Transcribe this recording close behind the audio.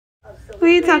Who are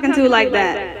you talking to like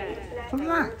that? From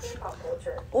Max.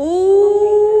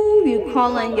 Ooh, you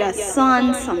calling your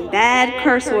son some bad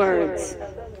curse words.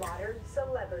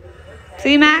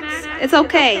 See, Max? It's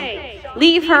okay.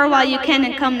 Leave her while you can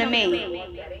and come to me.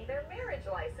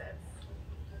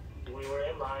 We were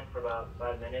in line for about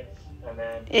 5 minutes, and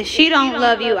then... If she don't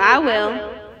love you, I will.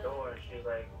 She was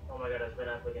like, oh my god, it's Ben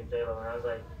Affleck and J-Lo. And I was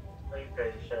like, are you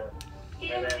crazy? Shut up.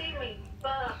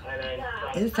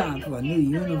 It's time for a new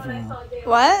uniform.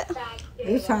 What?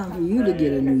 It's time for you to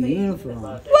get a new uniform.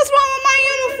 What's wrong with my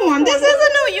uniform? This is a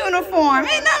new uniform.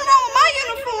 Ain't nothing wrong with my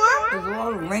uniform. It's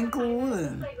all wrinkled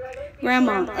and...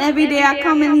 Grandma, every day I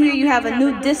come in here, you have a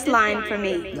new diss line for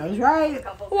me. That's right.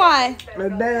 Why?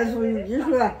 But that's what you just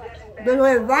like. But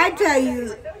if I tell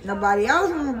you, nobody else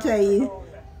won't tell you.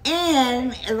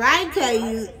 And if I tell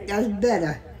you, that's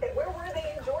better.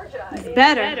 It's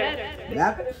better.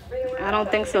 Yep. I don't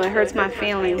think so. It hurts my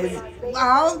feelings.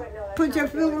 Well, put your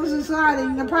feelings aside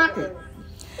in your pocket.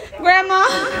 Grandma.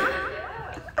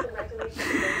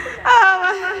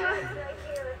 Oh.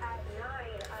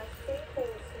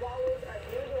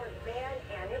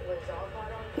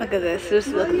 Look at this. Just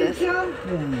look at this.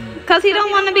 Because he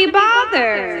don't want to be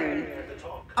bothered.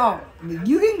 Oh,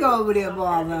 you can go over there,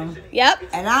 Bob. Yep.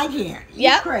 And I can't.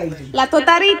 You're Yep. crazy. La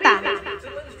totarita.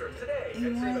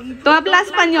 Tú hablas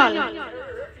español.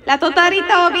 La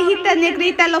totarita, ovejita,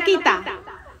 negrita, loquita.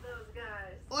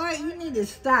 Well, you need to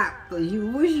stop, because you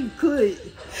wish you could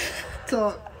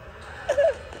talk.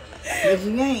 But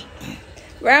you ain't.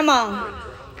 Grandma,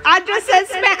 I just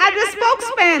spoke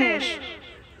Spanish.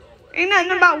 Ain't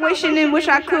nothing about wishing and wish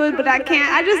I could, but I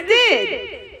can't. I just did.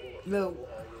 Look,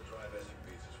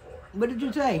 what did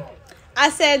you say? I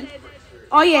said,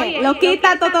 oye,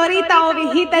 loquita, totorita,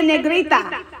 ovejita,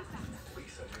 negrita.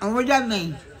 And what that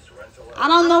mean? I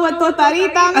don't know what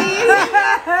totarita means.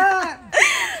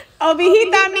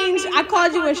 Ovejita means I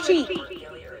called you a sheep.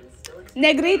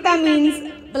 Negrita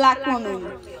means black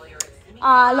woman.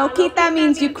 Loquita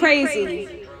means you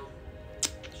crazy.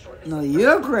 No,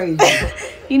 you're crazy.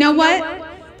 You know what?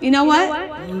 You know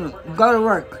what? Go to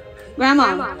work.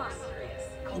 Grandma,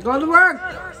 Go to work.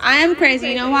 I am crazy.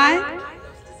 You know why?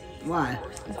 Why?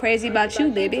 I'm crazy about you,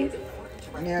 baby.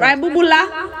 Yeah. Right, Bubula?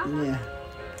 Yeah.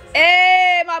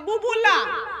 Hey, my Bubula.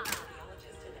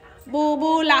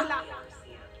 Bubula.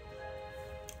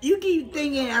 You keep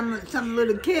thinking I'm some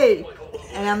little kid,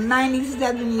 and I'm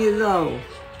 97 years old.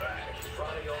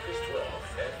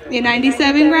 You're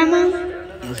 97, Grandma?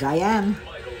 Yes, I am.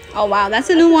 Oh, wow. That's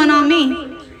a new one on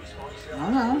me.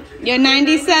 I know. You're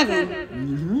 97.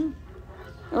 Mm-hmm.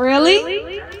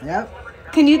 Really? Yep.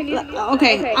 Can you...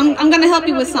 Okay, I'm going to help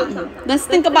you with something. Let's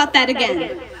think about that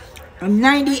again. I'm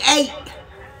 98.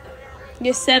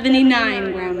 You're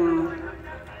 79, Grandma.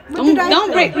 What did I Don't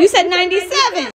say? break. You said 97.